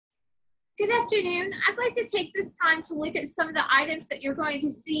Good afternoon. I'd like to take this time to look at some of the items that you're going to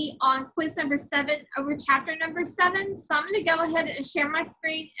see on quiz number 7 over chapter number 7. So I'm going to go ahead and share my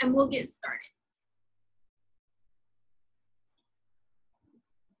screen and we'll get started.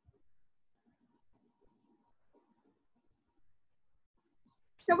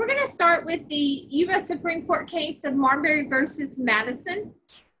 So we're going to start with the U.S. Supreme Court case of Marbury versus Madison.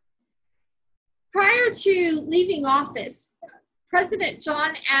 Prior to leaving office, President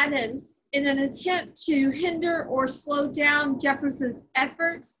John Adams, in an attempt to hinder or slow down Jefferson's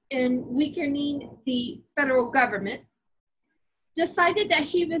efforts in weakening the federal government, decided that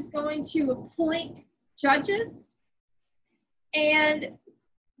he was going to appoint judges, and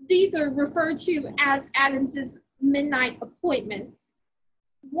these are referred to as Adams's midnight appointments.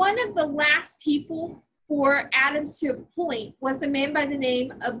 One of the last people for Adams to appoint was a man by the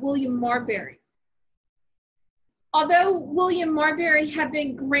name of William Marbury. Although William Marbury had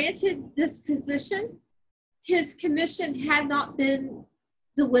been granted this position, his commission had not been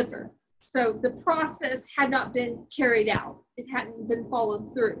delivered. So the process had not been carried out. It hadn't been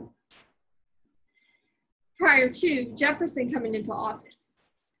followed through prior to Jefferson coming into office.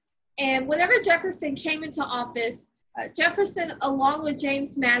 And whenever Jefferson came into office, Jefferson, along with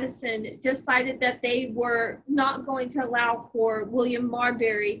James Madison, decided that they were not going to allow for William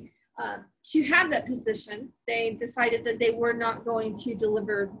Marbury to have that position. They decided that they were not going to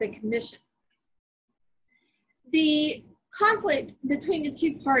deliver the commission. The conflict between the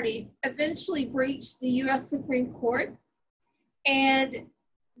two parties eventually breached the U.S. Supreme Court, and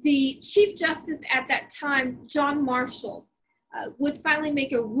the Chief Justice at that time, John Marshall, would finally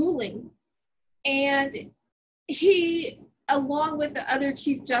make a ruling, and he, along with the other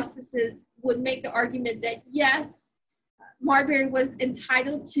Chief Justices, would make the argument that yes, Marbury was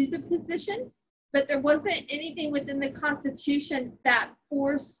entitled to the position, but there wasn't anything within the Constitution that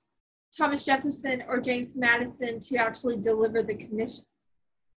forced Thomas Jefferson or James Madison to actually deliver the commission.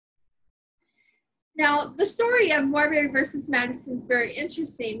 Now, the story of Marbury versus Madison is very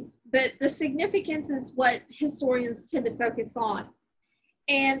interesting, but the significance is what historians tend to focus on.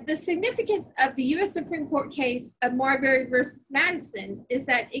 And the significance of the U.S. Supreme Court case of Marbury versus Madison is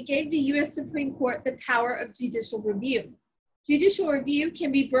that it gave the U.S. Supreme Court the power of judicial review. Judicial review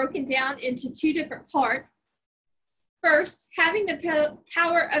can be broken down into two different parts. First, having the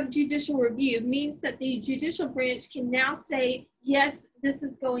power of judicial review means that the judicial branch can now say, yes, this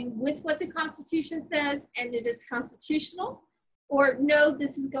is going with what the Constitution says and it is constitutional, or no,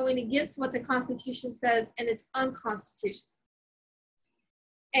 this is going against what the Constitution says and it's unconstitutional.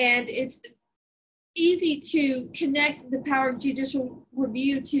 And it's easy to connect the power of judicial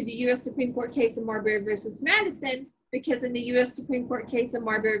review to the U.S. Supreme Court case of Marbury versus Madison, because in the U.S. Supreme Court case of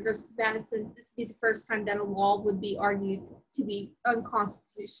Marbury versus Madison, this would be the first time that a law would be argued to be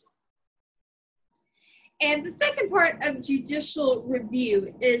unconstitutional. And the second part of judicial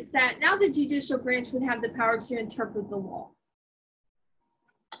review is that now the judicial branch would have the power to interpret the law.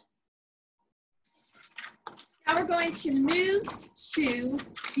 Now we're going to move to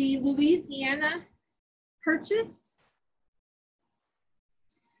the Louisiana Purchase.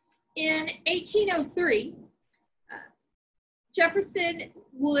 In 1803, Jefferson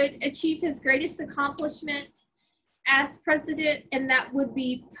would achieve his greatest accomplishment as president, and that would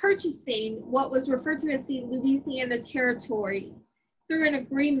be purchasing what was referred to as the Louisiana Territory through an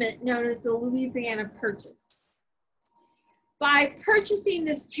agreement known as the Louisiana Purchase. By purchasing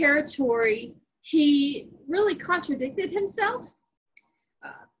this territory, he really contradicted himself.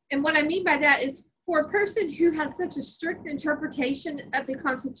 And what I mean by that is, for a person who has such a strict interpretation of the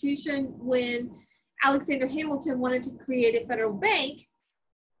Constitution, when Alexander Hamilton wanted to create a federal bank,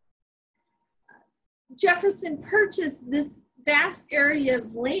 Jefferson purchased this vast area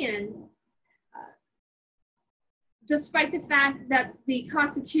of land despite the fact that the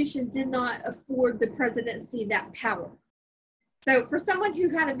Constitution did not afford the presidency that power. So for someone who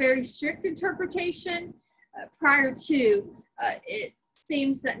had a very strict interpretation prior to, it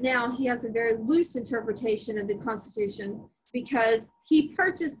seems that now he has a very loose interpretation of the Constitution, because he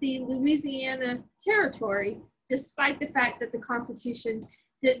purchased the Louisiana Territory despite the fact that the Constitution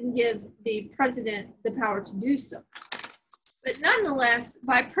didn't give the president the power to do so. But nonetheless,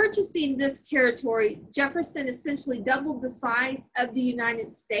 by purchasing this territory, Jefferson essentially doubled the size of the United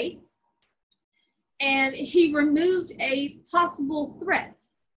States, and he removed a possible threat.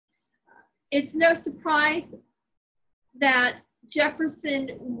 It's no surprise that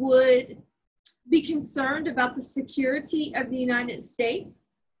Jefferson would be concerned about the security of the United States,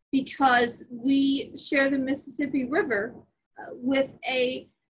 because we share the Mississippi River with a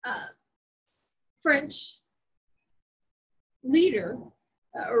French leader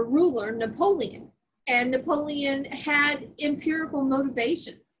or ruler, Napoleon. And Napoleon had empirical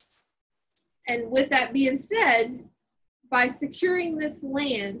motivations. And with that being said, by securing this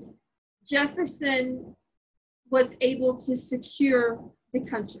land, Jefferson was able to secure the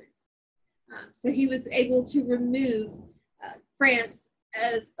country. So he was able to remove France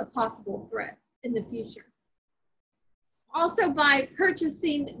as a possible threat in the future. Also, by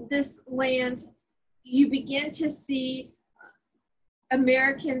purchasing this land, you begin to see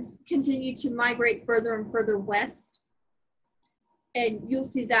Americans continue to migrate further and further west. And you'll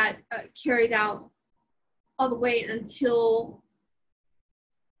see that carried out all the way until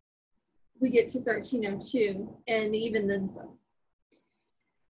we get to 1302, and even then some.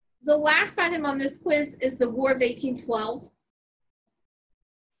 The last item on this quiz is the War of 1812.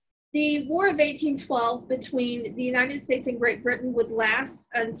 The War of 1812 between the United States and Great Britain would last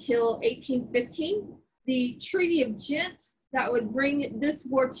until 1815. The Treaty of Ghent that would bring this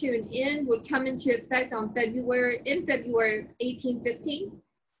war to an end would come into effect in February of 1815,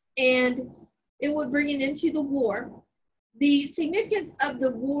 and it would bring an end to the war. The significance of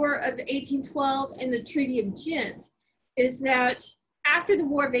the War of 1812 and the Treaty of Ghent is that after the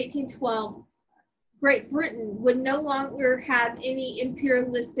War of 1812, Great Britain would no longer have any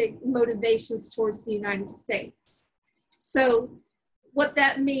imperialistic motivations towards the United States. So what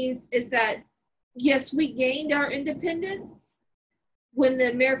that means is that, yes, we gained our independence when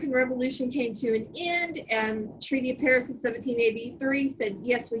the American Revolution came to an end, and Treaty of Paris in 1783 said,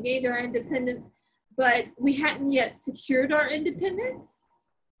 yes, we gained our independence, but we hadn't yet secured our independence.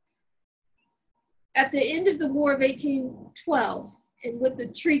 At the end of the War of 1812, and with the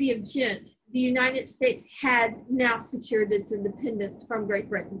Treaty of Ghent, the United States had now secured its independence from Great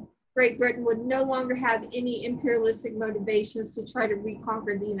Britain. Great Britain would no longer have any imperialistic motivations to try to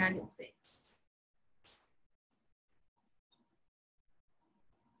reconquer the United States.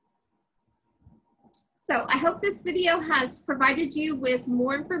 So I hope this video has provided you with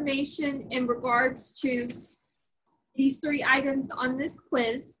more information in regards to these 3 items on this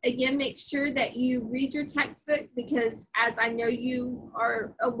quiz. Again, make sure that you read your textbook, because as I know you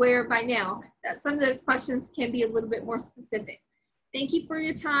are aware by now, that some of those questions can be a little bit more specific. Thank you for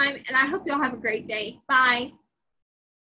your time, and I hope you'll have a great day. Bye.